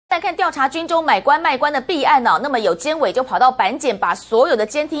再看调查军中买官卖官的弊案那么有监委就跑到板检，把所有的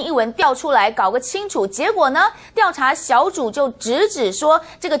监听英文调出来，搞个清楚。结果呢，调查小组就直指说，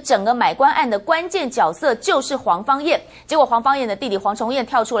这个整个买官案的关键角色就是黄芳彥。结果黄芳彥的弟弟黄崇彦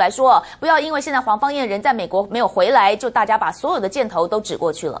跳出来说，不要因为现在黄芳彥人在美国没有回来，就大家把所有的箭头都指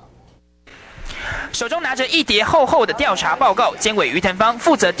过去了。 手中拿着一叠厚厚的调查报告，监委于腾芳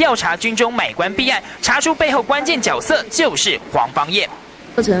负责调查军中买官弊案，查出背后关键角色就是黄芳彥。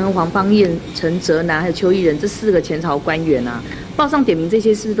承认黄芳彥、陈哲南还有邱义仁这4个前朝官员啊，报上点名这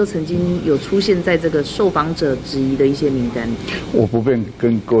些是不是都曾经有出现在这个受访者质疑的一些名单？我不便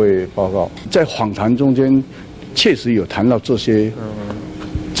跟各位报告，在访谈中间确实有谈到这些。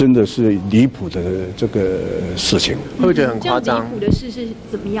真的是离谱的这个事情，会觉得很夸张。离谱的事是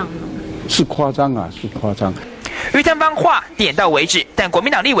怎么样呢？是夸张啊，是夸张。于腾芳话点到为止，但国民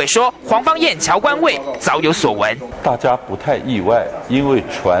党立委说黄芳彥侨官位早有所闻，大家不太意外，因为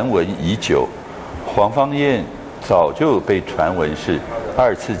传闻已久，黄芳彥早就被传闻是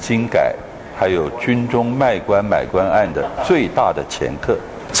2次经改，还有军中卖官买官案的最大的前客。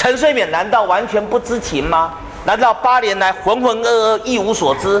陈水扁难道完全不知情吗？ 难道8年来浑浑噩噩一无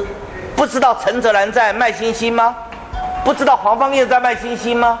所知？不知道陈哲南在卖星星吗？不知道黄芳彥在卖星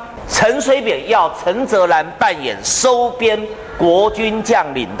星吗？陈水扁要陈哲南扮演收编国军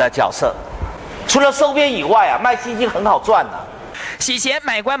将领的角色，除了收编以外卖星星很好赚啊。洗钱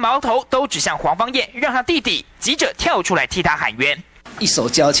买官矛头都指向黄芳彥，让他弟弟急着跳出来替他喊冤。 一手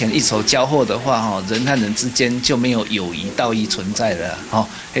交钱一手交货的话，人和人之间就没有友谊道义存在了，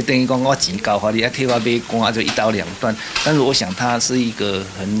等于讲我钱交给你，替我买官就一刀两断。但是我想他是一个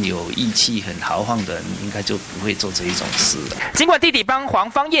很有义气、很豪放的人，应该就不会做这一种事了。尽管弟弟帮黄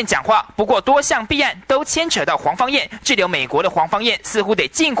芳彥讲话，不过多项弊案都牵扯到黄芳彥，滞留美国的黄芳彥似乎得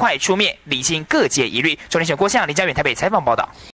尽快出面，理清各界疑虑。中联社郭相、林家远台北采访报道。